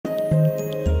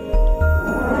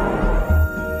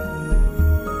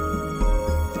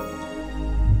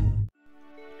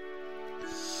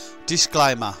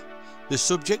Disclaimer: the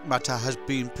subject matter has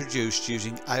been produced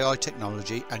using AI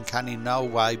technology and can in no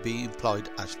way be employed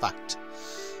as fact.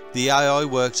 The AI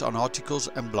works on articles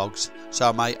and blogs,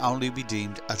 so may only be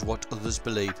deemed as what others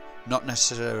believe, not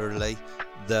necessarily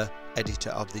the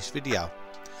editor of this video.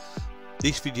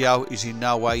 This video is in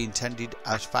no way intended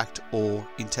as fact or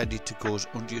intended to cause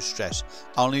undue stress,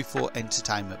 only for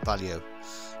entertainment value.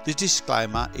 The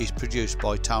disclaimer is produced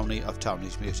by Tony of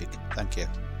Tony's Music. Thank you.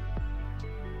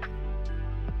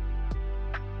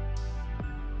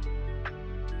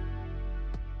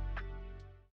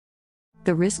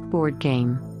 The Risk board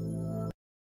game.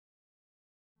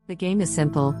 The game is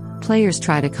simple. Players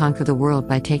try to conquer the world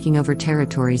by taking over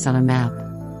territories on a map.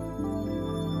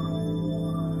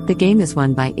 The game is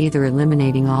won by either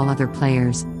eliminating all other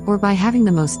players, or by having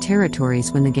the most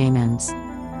territories when the game ends.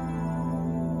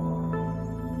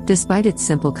 Despite its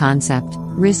simple concept,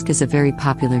 Risk is a very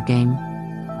popular game.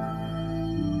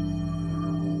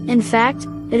 In fact,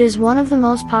 it is one of the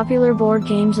most popular board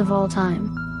games of all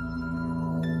time.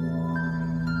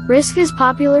 Risk is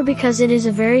popular because it is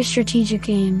a very strategic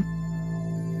game.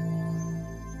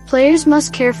 Players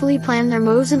must carefully plan their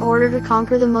moves in order to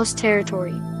conquer the most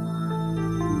territory.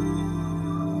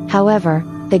 However,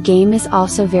 the game is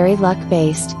also very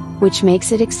luck-based, which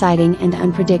makes it exciting and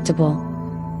unpredictable.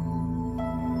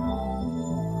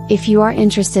 If you are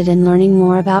interested in learning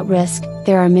more about Risk,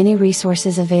 there are many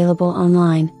resources available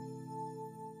online.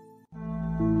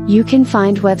 You can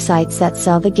find websites that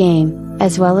sell the game,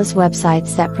 as well as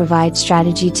websites that provide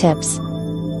strategy tips.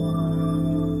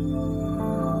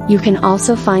 You can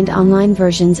also find online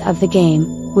versions of the game,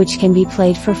 which can be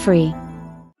played for free.